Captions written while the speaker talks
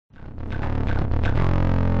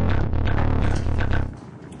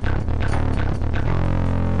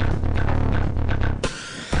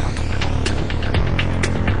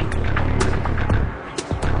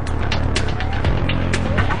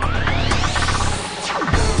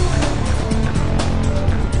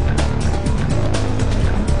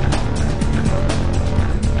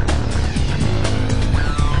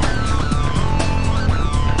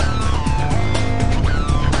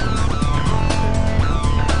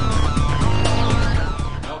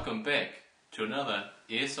to another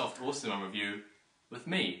Airsoft Awesomo review with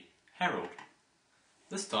me, Harold.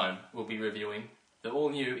 This time we'll be reviewing the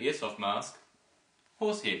all-new Airsoft mask,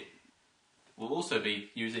 Horsehead. We'll also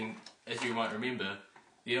be using, as you might remember,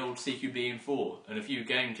 the old CQB M4 in a few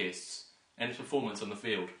game tests and its performance on the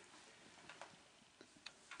field.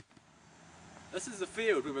 This is the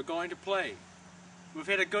field where we're going to play. We've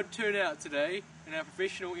had a good turnout today in our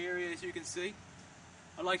professional area, as you can see.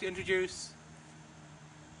 I'd like to introduce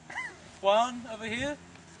Juan over here.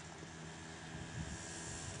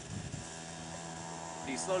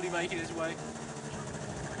 He's slowly making his way.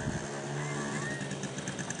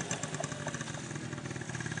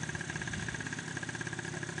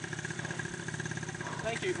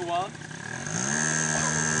 Thank you, Juan.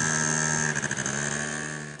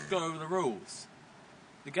 Go over the rules.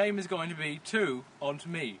 The game is going to be 2 on to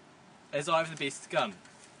me, as I have the best gun.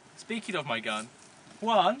 Speaking of my gun,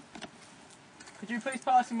 Juan, could you please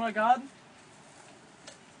pass me my gun?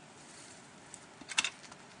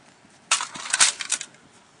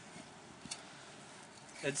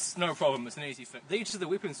 It's no problem, it's an easy fix. These are the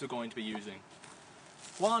weapons we're going to be using.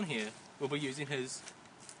 Juan here will be using his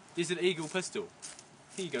Desert Eagle pistol.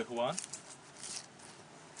 Here you go, Juan.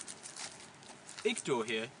 Hector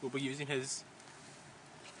here will be using his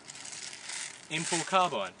M4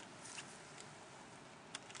 carbine.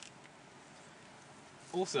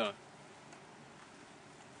 Also,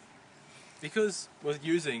 because we're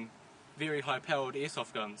using very high-powered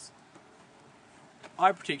airsoft guns,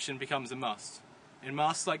 eye protection becomes a must, and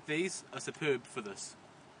masks like these are superb for this.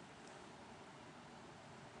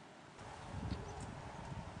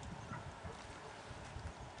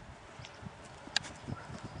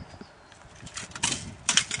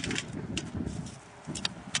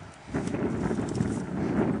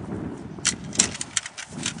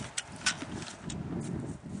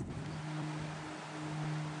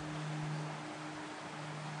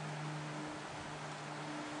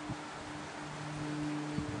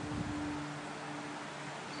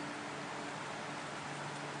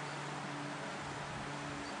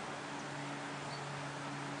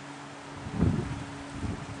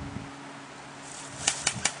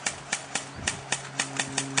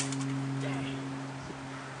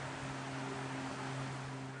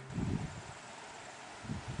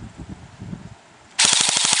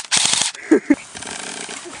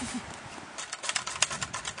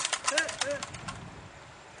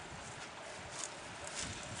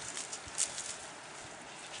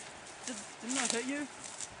 Didn't I hit you?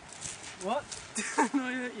 What? Didn't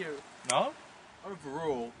I hit you? No?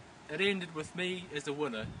 Overall, it ended with me as the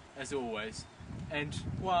winner, as always, and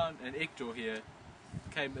Juan and Hector here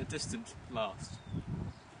came a distant last.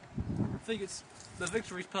 I think the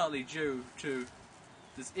victory is partly due to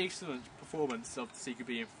this excellent performance of the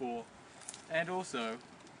CQB M4 and also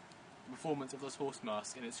the performance of this horse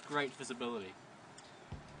mask and its great visibility.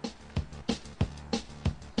 I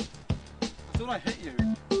thought I hit you.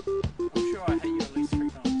 I'm sure I hit you at least 3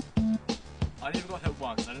 times. I never got hit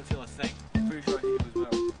once, I didn't feel a thing.